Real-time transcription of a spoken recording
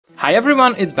Hi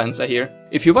everyone, it's Benza here.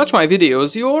 If you watch my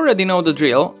videos, you already know the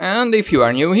drill, and if you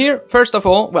are new here, first of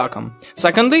all, welcome.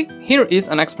 Secondly, here is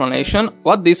an explanation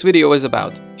what this video is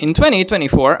about. In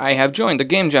 2024, I have joined the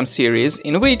Game Jam series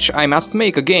in which I must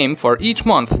make a game for each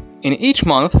month. In each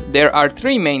month, there are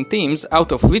 3 main themes,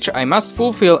 out of which I must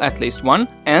fulfill at least one,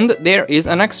 and there is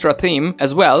an extra theme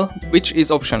as well, which is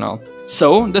optional.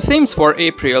 So, the themes for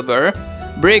April were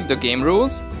Break the Game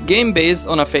Rules, Game based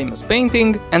on a famous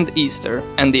painting, and Easter.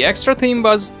 And the extra theme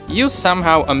was Use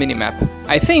somehow a minimap.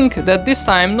 I think that this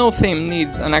time no theme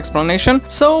needs an explanation,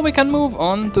 so we can move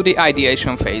on to the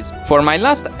ideation phase. For my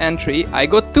last entry, I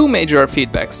got 2 major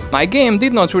feedbacks. My game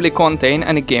did not really contain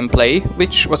any gameplay,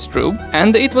 which was true,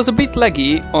 and it was a bit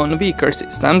laggy on weaker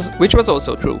systems, which was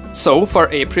also true. So,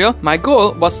 for April, my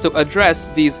goal was to address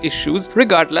these issues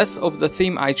regardless of the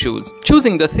theme I choose.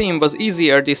 Choosing the theme was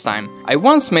easier this time. I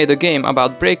once made a game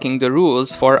about breaking the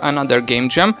rules for another game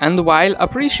jam, and while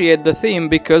appreciate the theme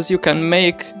because you can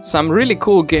make some really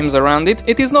cool games around it,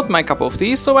 it is not my cup of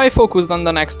tea, so I focused on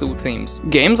the next 2 themes.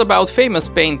 Games about famous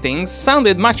paintings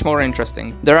sounded much more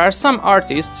interesting. There are some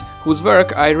artists whose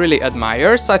work I really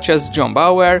admire, such as John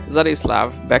Bauer,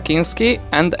 Zadislav Bekinski,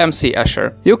 and MC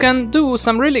Escher. You can do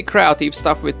some really creative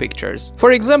stuff with pictures.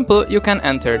 For example, you can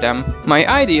enter them. My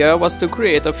idea was to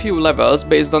create a few levels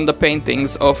based on the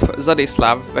paintings of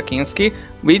Zadislav Bekinski,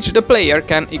 which the player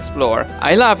can explore.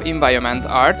 I love environment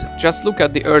art, just look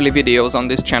at the early videos on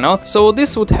this channel, so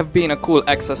this would have been a cool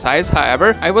exercise.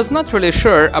 However, I was not really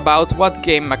sure about what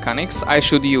game mechanics I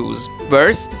should use.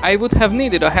 Worse, I would have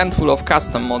needed a handful of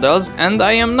custom models, and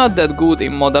I am not that good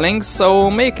in modeling, so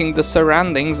making the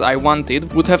surroundings I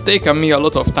wanted would have taken me a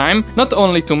lot of time, not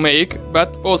only to make,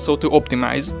 but also to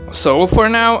optimize. So for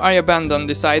now I abandoned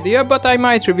this idea, but I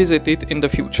might revisit it in the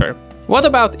future. What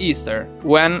about Easter?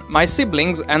 When my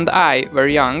siblings and I were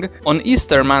young, on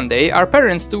Easter Monday our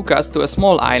parents took us to a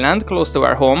small island close to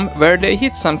our home where they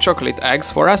hid some chocolate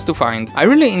eggs for us to find. I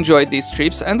really enjoyed these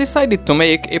trips and decided to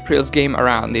make April's game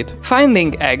around it.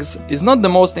 Finding eggs is not the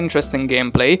most interesting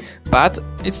gameplay, but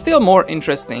it's still more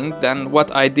interesting than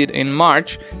what I did in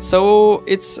March, so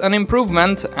it's an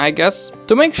improvement, I guess.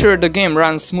 To make sure the game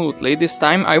runs smoothly, this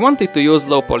time I wanted to use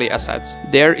low poly assets.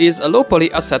 There is a low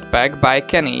poly asset pack by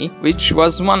Kenny, which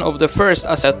was one of the first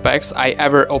asset packs I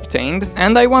ever obtained,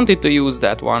 and I wanted to use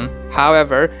that one.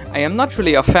 However, I am not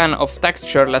really a fan of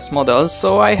textureless models,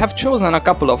 so I have chosen a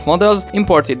couple of models,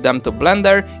 imported them to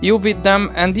Blender, UV'd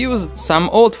them, and used some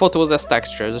old photos as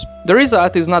textures. The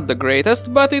result is not the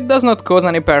greatest, but it does not cause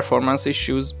any performance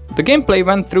issues. The gameplay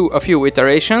went through a few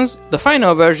iterations. The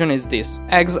final version is this.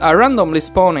 Eggs are randomly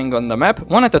spawning on the map,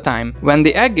 one at a time. When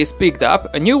the egg is picked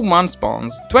up, a new one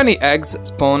spawns. 20 eggs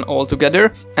spawn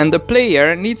altogether, and the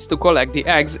player needs to collect the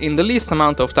eggs in the least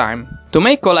amount of time. To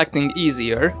make collecting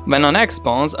easier, when an egg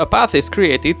spawns, a path is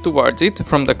created towards it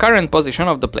from the current position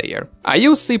of the player. I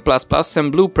used C++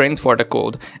 and Blueprint for the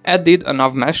code, added a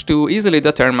nav mesh to easily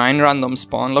determine random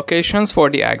spawn locations for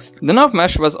the eggs. The nav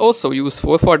mesh was also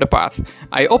useful for the path.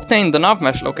 I obtained the nav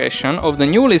mesh location of the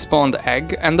newly spawned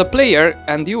egg and the player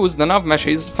and used the nav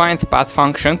mesh's findPath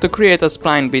function to create a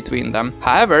spline between them.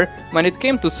 However, when it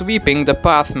came to sweeping the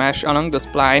path mesh along the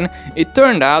spline, it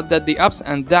turned out that the ups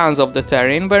and downs of the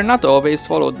terrain were not always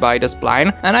followed by the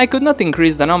spline, and I could not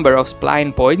increase the number of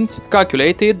spline points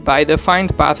calculated by the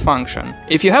findPath function.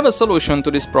 If you have a solution to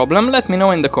this problem, let me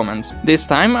know in the comments. This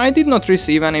time I did not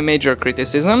receive any major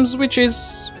criticisms, which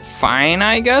is fine,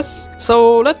 I guess.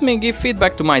 So let me give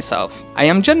feedback to myself. I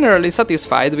am generally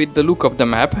satisfied with the look of the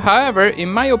map, however,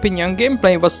 in my opinion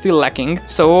gameplay was still lacking,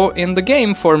 so in the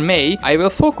game for May I will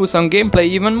focus on gameplay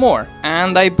even more.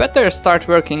 And I better start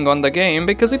working on the game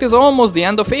because it is almost the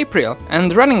end of April,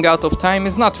 and running out of time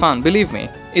is not fun, believe me.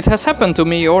 It has happened to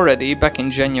me already back in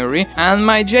January, and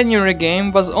my January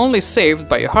game was only saved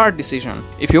by a hard decision.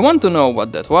 If you want to know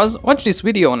what that was, watch this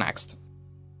video next.